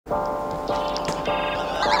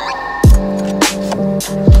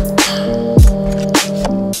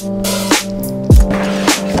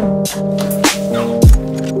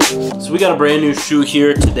got a brand new shoe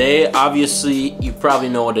here today. Obviously, you probably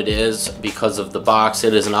know what it is because of the box.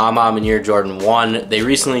 It is an A Ma Maniere Jordan 1. They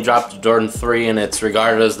recently dropped a Jordan 3 and it's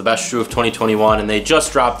regarded as the best shoe of 2021, and they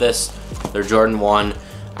just dropped this, their Jordan 1.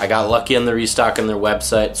 I got lucky on the restock on their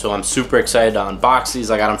website, so I'm super excited to unbox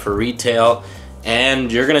these. I got them for retail,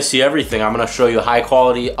 and you're gonna see everything. I'm gonna show you high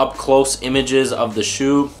quality, up close images of the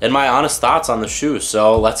shoe and my honest thoughts on the shoe.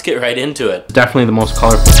 So let's get right into it. Definitely the most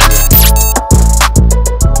colorful shoe.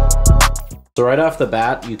 So right off the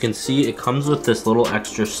bat, you can see it comes with this little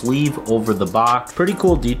extra sleeve over the box. Pretty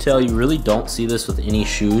cool detail. You really don't see this with any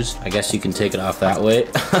shoes. I guess you can take it off that way.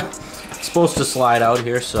 It's supposed to slide out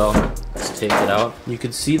here, so let's take it out. You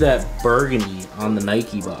can see that burgundy on the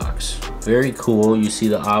Nike box. Very cool. You see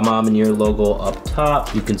the A Ma Maniere logo up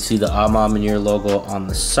top. You can see the A Ma Maniere logo on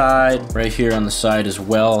the side, right here on the side as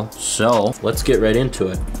well. So let's get right into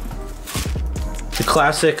it. The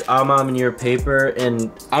classic A Ma Maniere paper,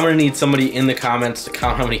 and I'm gonna need somebody in the comments to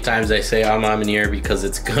count how many times I say A Ma Maniere because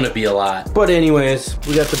it's gonna be a lot. But anyways,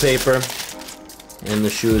 we got the paper, and the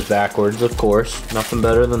shoe is backwards, of course. Nothing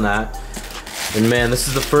better than that. And man, this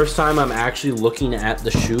is the first time I'm actually looking at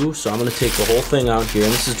the shoe, so I'm gonna take the whole thing out here.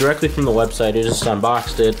 And this is directly from the website. I just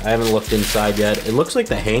unboxed it. I haven't looked inside yet. It looks like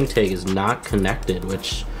the hang tag is not connected,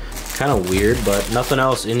 which kind of weird, but nothing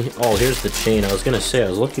else in here. Oh, here's the chain. I was gonna say I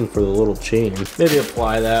was looking for the little chain. Maybe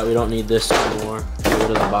apply that. We don't need this anymore. Get rid of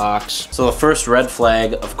the box. So the first red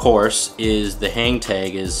flag, of course, is the hang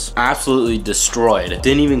tag is absolutely destroyed. It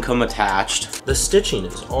didn't even come attached. The stitching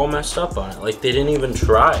is all messed up on it. Like they didn't even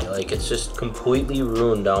try. Like it's just completely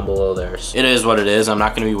ruined down below there. So it is what it is. I'm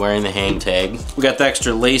not gonna be wearing the hang tag. We got the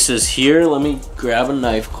extra laces here. Let me grab a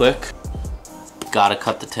knife quick. Gotta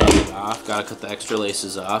cut the tag off, gotta cut the extra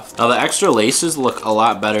laces off. Now the extra laces look a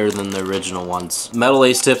lot better than the original ones. Metal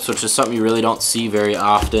lace tips, which is something you really don't see very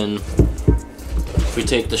often. If we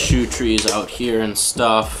take the shoe trees out here and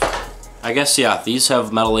stuff, I guess, yeah, these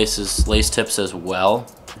have metal lace tips as well.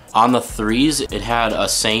 On the 3s, it had a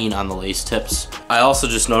saying on the lace tips. I also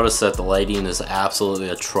just noticed that the lighting is absolutely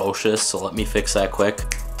atrocious, so let me fix that quick.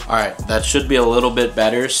 All right, that should be a little bit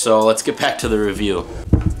better, so let's get back to the review.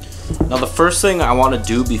 Now the first thing I want to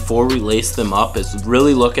do before we lace them up is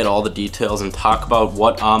really look at all the details and talk about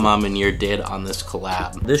what A Ma Maniere did on this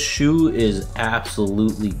collab. This shoe is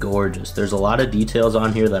absolutely gorgeous. There's a lot of details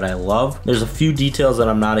on here that I love. There's a few details that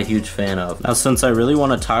I'm not a huge fan of. Now since I really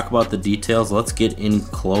want to talk about the details, let's get in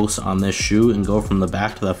close on this shoe and go from the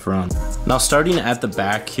back to the front. Now starting at the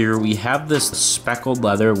back here, we have this speckled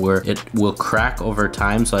leather where it will crack over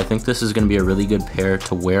time, so I think this is going to be a really good pair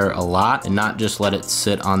to wear a lot and not just let it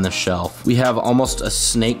sit on the shelf. We have almost a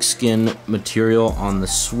snakeskin material on the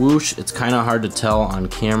swoosh. It's kind of hard to tell on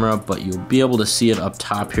camera, but you'll be able to see it up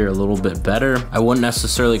top here a little bit better. I wouldn't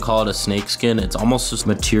necessarily call it a snakeskin. It's almost just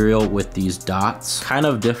material with these dots. Kind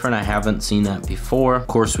of different. I haven't seen that before. Of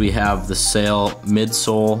course, we have the sail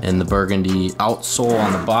midsole and the burgundy outsole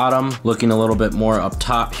on the bottom. Looking a little bit more up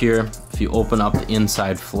top here. If you open up the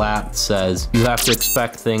inside flap, it says you have to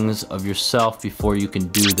expect things of yourself before you can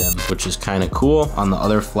do them, which is kind of cool. On the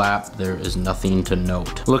other flap, there is nothing to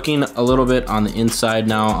note. Looking a little bit on the inside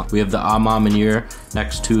now, we have the A Ma Maniere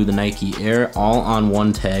next to the Nike Air, all on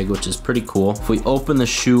one tag, which is pretty cool. If we open the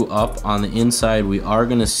shoe up on the inside, we are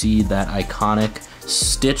gonna see that iconic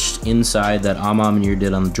stitched inside that A Ma Maniere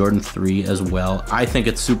did on the Jordan 3 as well. I think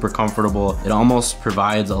it's super comfortable. It almost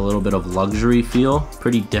provides a little bit of luxury feel.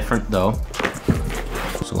 Pretty different though.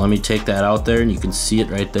 So let me take that out there and you can see it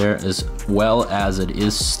right there as well as it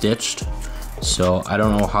is stitched. So I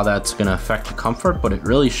don't know how that's gonna affect the comfort, but it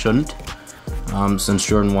really shouldn't since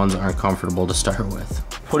Jordan 1s aren't comfortable to start with.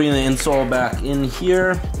 Putting the insole back in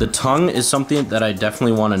here. The tongue is something that I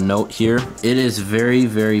definitely want to note here. It is very,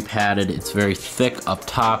 very padded. It's very thick up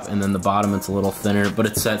top, and then the bottom it's a little thinner, but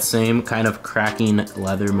it's that same kind of cracking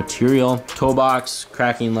leather material. Toe box,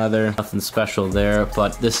 cracking leather, nothing special there,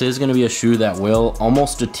 but this is going to be a shoe that will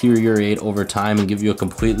almost deteriorate over time and give you a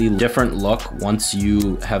completely different look once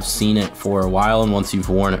you have seen it for a while and once you've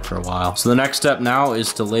worn it for a while. So the next step now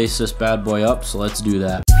is to lace this bad boy up, so let's do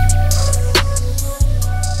that.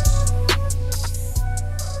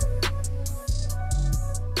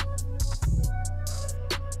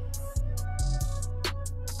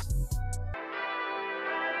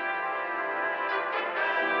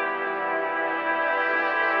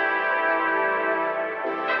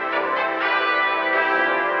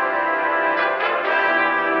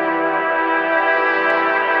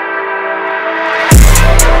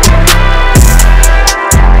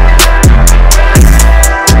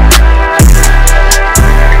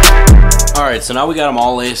 so now we got them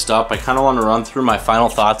all laced up. I kind of want to run through my final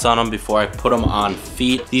thoughts on them before I put them on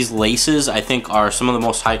feet. These laces, I think, are some of the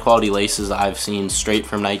most high quality laces I've seen straight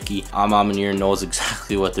from Nike. A Ma Maniere knows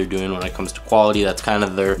exactly what they're doing when it comes to quality. That's kind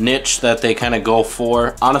of their niche that they kind of go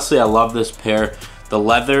for. Honestly, I love this pair. The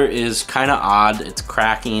leather is kind of odd. It's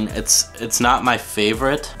cracking. It's not my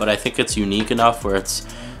favorite, but I think it's unique enough where it's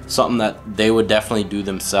something that they would definitely do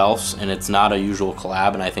themselves, and it's not a usual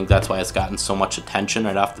collab, and I think that's why it's gotten so much attention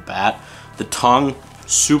right off the bat. The tongue,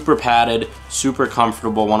 super padded, super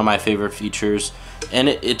comfortable, one of my favorite features, and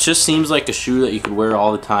it just seems like a shoe that you could wear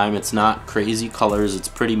all the time. It's not crazy colors, it's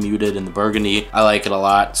pretty muted in the burgundy. I like it a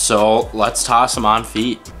lot, so let's toss them on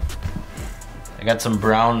feet. I got some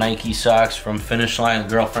brown Nike socks from Finish Line. The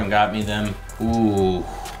girlfriend got me them. Ooh,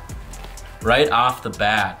 right off the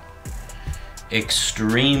bat,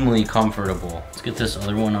 extremely comfortable. Let's get this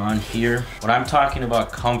other one on here. When I'm talking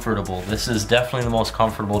about comfortable, this is definitely the most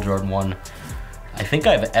comfortable Jordan 1 I think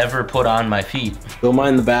I've ever put on my feet. Don't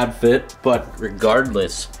mind the bad fit, but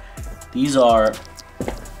regardless, these are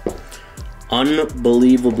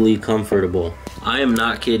unbelievably comfortable. I am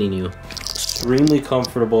not kidding you. Extremely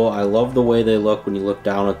comfortable. I love the way they look when you look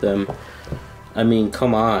down at them. I mean,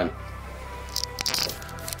 come on.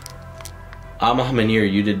 A Ma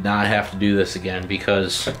Maniere, you did not have to do this again,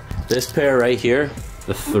 because this pair right here,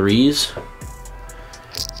 the 3s,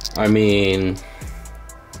 I mean,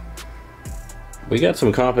 we got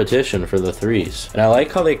some competition for the 3s. And I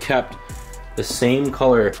like how they kept the same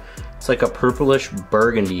color. It's like a purplish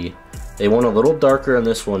burgundy. They went a little darker on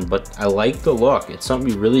this one, but I like the look. It's something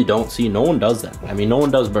you really don't see. No one does that. I mean, no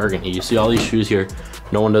one does burgundy. You see all these shoes here,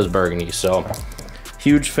 no one does burgundy. So,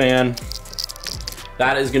 huge fan.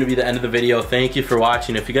 That is going to be the end of the video. Thank you for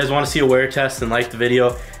watching. If you guys want to see a wear test, then like the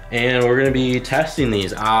video, and we're going to be testing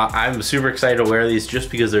these. I'm super excited to wear these just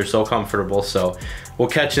because they're so comfortable. So we'll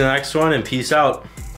catch you in the next one, and peace out.